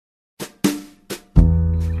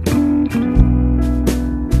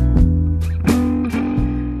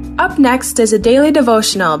Up next is a daily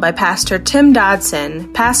devotional by Pastor Tim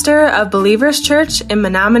Dodson, pastor of Believers Church in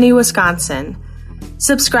Menominee, Wisconsin.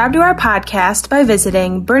 Subscribe to our podcast by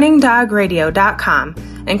visiting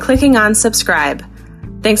burningdogradio.com and clicking on subscribe.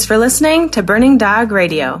 Thanks for listening to Burning Dog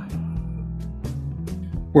Radio.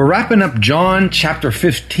 We're wrapping up John chapter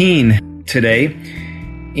 15 today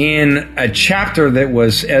in a chapter that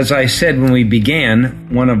was, as I said when we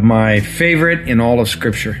began, one of my favorite in all of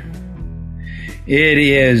Scripture. It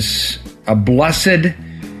is a blessed,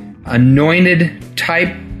 anointed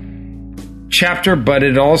type chapter, but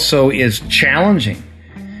it also is challenging.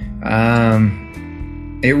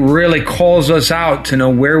 It really calls us out to know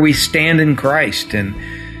where we stand in Christ and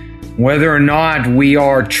whether or not we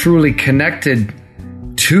are truly connected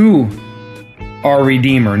to our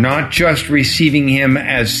Redeemer, not just receiving Him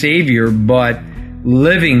as Savior, but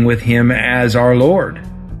living with Him as our Lord.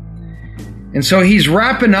 And so he's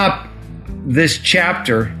wrapping up this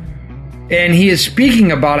chapter, and he is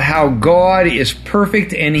speaking about how God is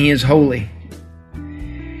perfect and He is holy.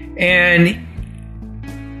 And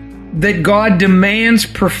that God demands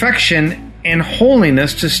perfection and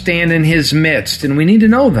holiness to stand in His midst, and we need to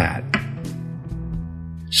know that.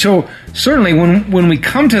 So certainly when we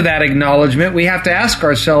come to that acknowledgement, we have to ask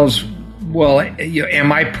ourselves, well,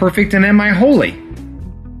 am I perfect and am I holy?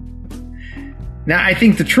 Now, I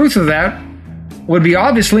think the truth of that would be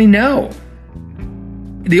obviously no.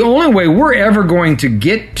 The only way we're ever going to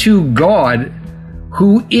get to God,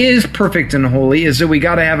 who is perfect and holy, is that we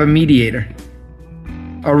got to have a mediator,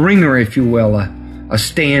 a ringer, if you will, a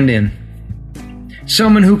stand-in,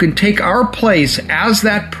 someone who can take our place as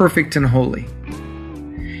that perfect and holy.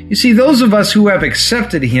 You see, those of us who have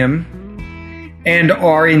accepted Him and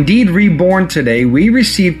are indeed reborn today, we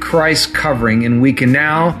receive Christ's covering, and we can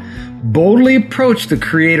now boldly approach the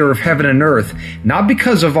Creator of heaven and earth, not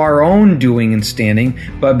because of our own doing and standing,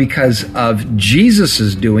 but because of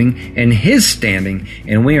Jesus' doing and His standing,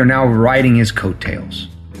 and we are now riding His coattails.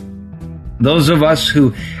 Those of us who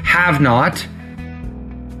have not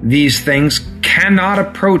these things cannot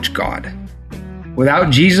approach God. Without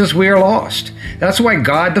Jesus, we are lost. That's why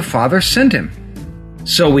God the Father sent Him,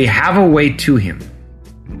 so we have a way to Him.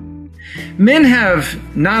 Men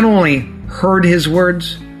have not only heard His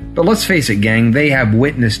words, but let's face it, gang, they have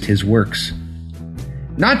witnessed His works.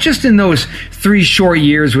 Not just in those 3 short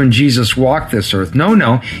years when Jesus walked this earth.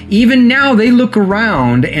 No. Even now they look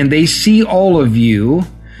around and they see all of you.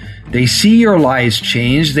 They see your lives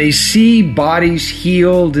changed. They see bodies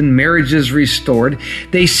healed and marriages restored.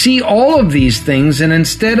 They see all of these things, and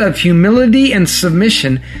instead of humility and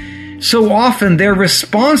submission, so often their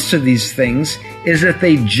response to these things is that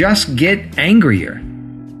they just get angrier.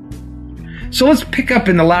 So let's pick up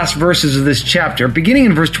in the last verses of this chapter. Beginning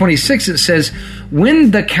in verse 26, it says,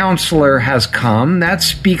 "When the Counselor has come," that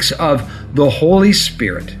speaks of the Holy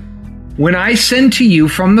Spirit. "When I send to you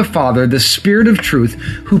from the Father the Spirit of truth,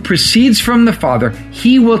 who proceeds from the Father,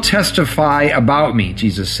 He will testify about me,"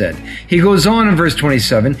 Jesus said. He goes on in verse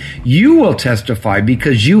 27, "You will testify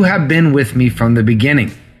because you have been with me from the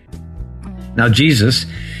beginning." Now Jesus,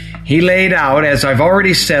 He laid out, as I've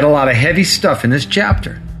already said, a lot of heavy stuff in this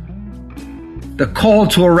chapter. The call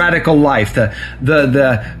to a radical life,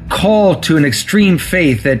 the call to an extreme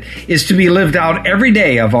faith that is to be lived out every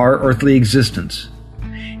day of our earthly existence.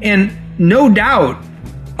 And no doubt,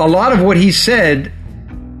 a lot of what He said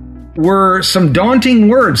were some daunting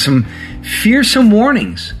words, some fearsome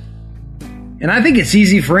warnings. And I think it's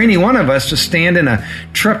easy for any one of us to stand in a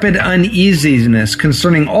trepid uneasiness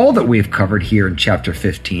concerning all that we've covered here in chapter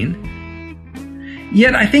 15.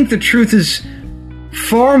 Yet I think the truth is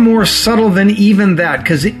far more subtle than even that,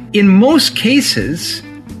 because in most cases,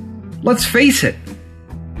 let's face it,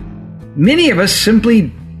 many of us simply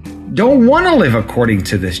don't want to live according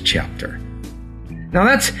to this chapter. Now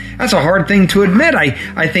that's a hard thing to admit.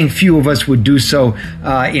 I think few of us would do so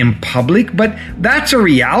in public, but that's a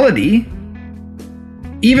reality.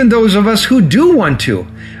 Even those of us who do want to,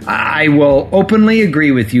 I will openly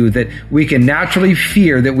agree with you that we can naturally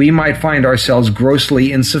fear that we might find ourselves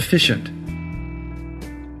grossly insufficient.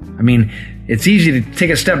 I mean, it's easy to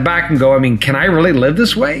take a step back and go, can I really live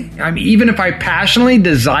this way? Even if I passionately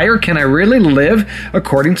desire, can I really live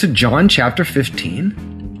according to John chapter 15?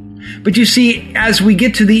 But you see, as we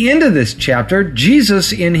get to the end of this chapter,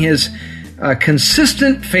 Jesus, in His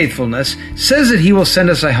consistent faithfulness, says that He will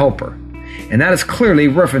send us a helper. And that is clearly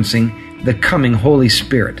referencing the coming Holy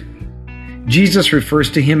Spirit. Jesus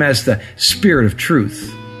refers to Him as the Spirit of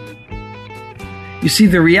truth. You see,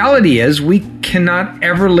 the reality is we cannot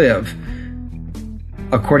ever live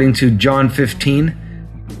according to John 15,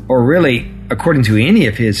 or really according to any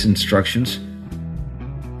of His instructions,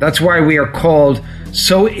 That's why we are called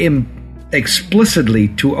so explicitly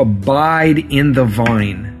to abide in the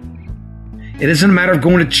vine. It isn't a matter of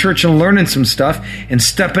going to church and learning some stuff and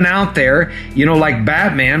stepping out there, like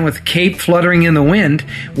Batman with cape fluttering in the wind,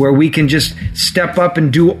 where we can just step up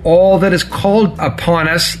and do all that is called upon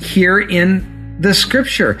us here in the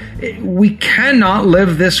Scripture. We cannot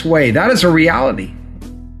live this way. That is a reality.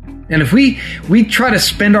 And if we try to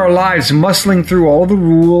spend our lives muscling through all the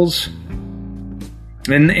rules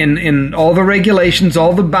and all the regulations,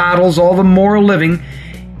 all the battles, all the moral living,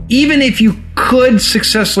 even if you could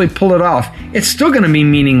successfully pull it off, it's still going to be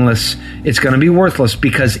meaningless. It's going to be worthless,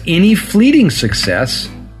 because any fleeting success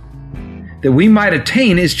that we might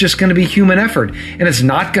attain is just going to be human effort, and it's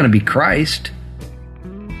not going to be Christ.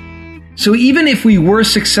 So even if we were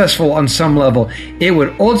successful on some level, it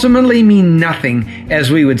would ultimately mean nothing,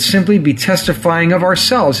 as we would simply be testifying of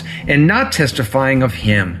ourselves and not testifying of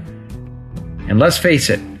Him. And let's face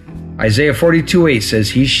it, Isaiah 42:8 says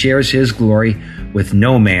He shares His glory with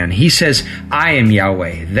no man. He says, I am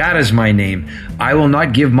Yahweh, that is my name. I will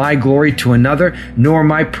not give my glory to another, nor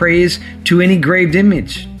my praise to any graved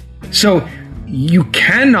image. So you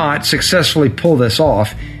cannot successfully pull this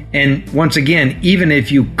off. And once again, even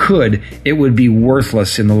if you could, it would be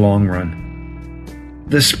worthless in the long run.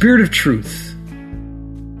 The Spirit of truth.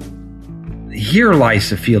 Here lies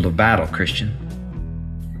the field of battle, Christian.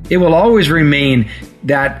 It will always remain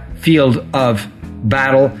that field of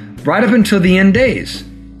battle right up until the end days.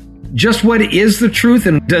 Just what is the truth,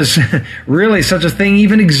 and does really such a thing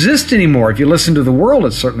even exist anymore? If you listen to the world,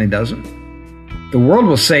 it certainly doesn't. The world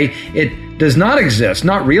will say it does not exist,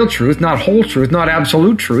 not real truth, not whole truth, not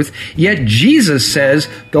absolute truth. Yet Jesus says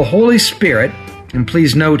the Holy Spirit, and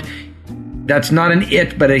please note, that's not an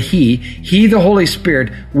it, but a He, the Holy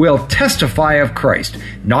Spirit, will testify of Christ,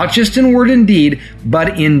 not just in word and deed,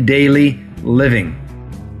 but in daily living.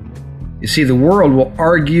 You see, the world will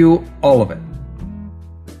argue all of it,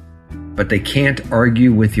 but they can't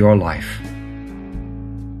argue with your life.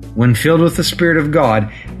 When filled with the Spirit of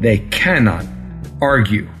God, they cannot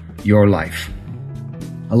argue your life.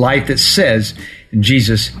 A life that says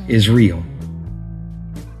Jesus is real.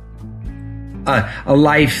 A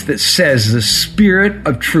life that says the Spirit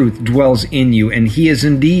of truth dwells in you, and He is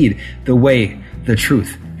indeed the way, the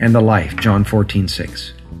truth, and the life. John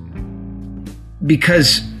 14:6.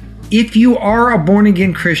 Because if you are a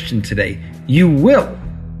born-again Christian today, you will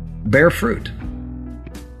bear fruit.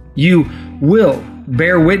 You will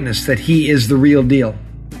bear witness that He is the real deal.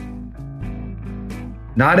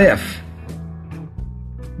 Not if,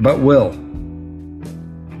 but will.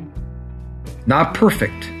 Not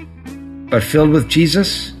perfect, but filled with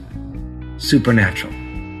Jesus, supernatural.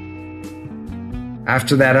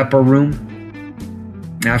 After that upper room,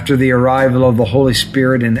 after the arrival of the Holy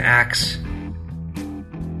Spirit in Acts,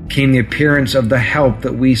 came the appearance of the help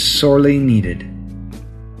that we sorely needed.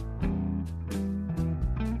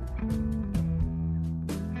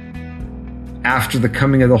 After the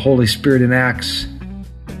coming of the Holy Spirit in Acts,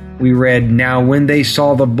 we read, Now when they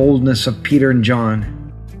saw the boldness of Peter and John,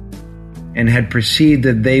 and had perceived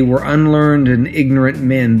that they were unlearned and ignorant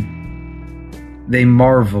men, they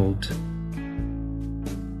marveled.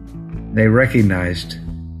 They recognized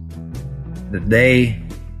that they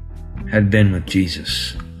had been with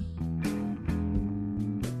Jesus.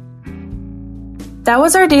 That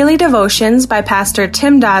was our daily devotions by Pastor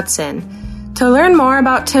Tim Dodson. To learn more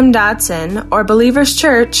about Tim Dodson or Believers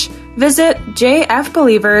Church, visit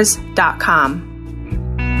jfbelievers.com.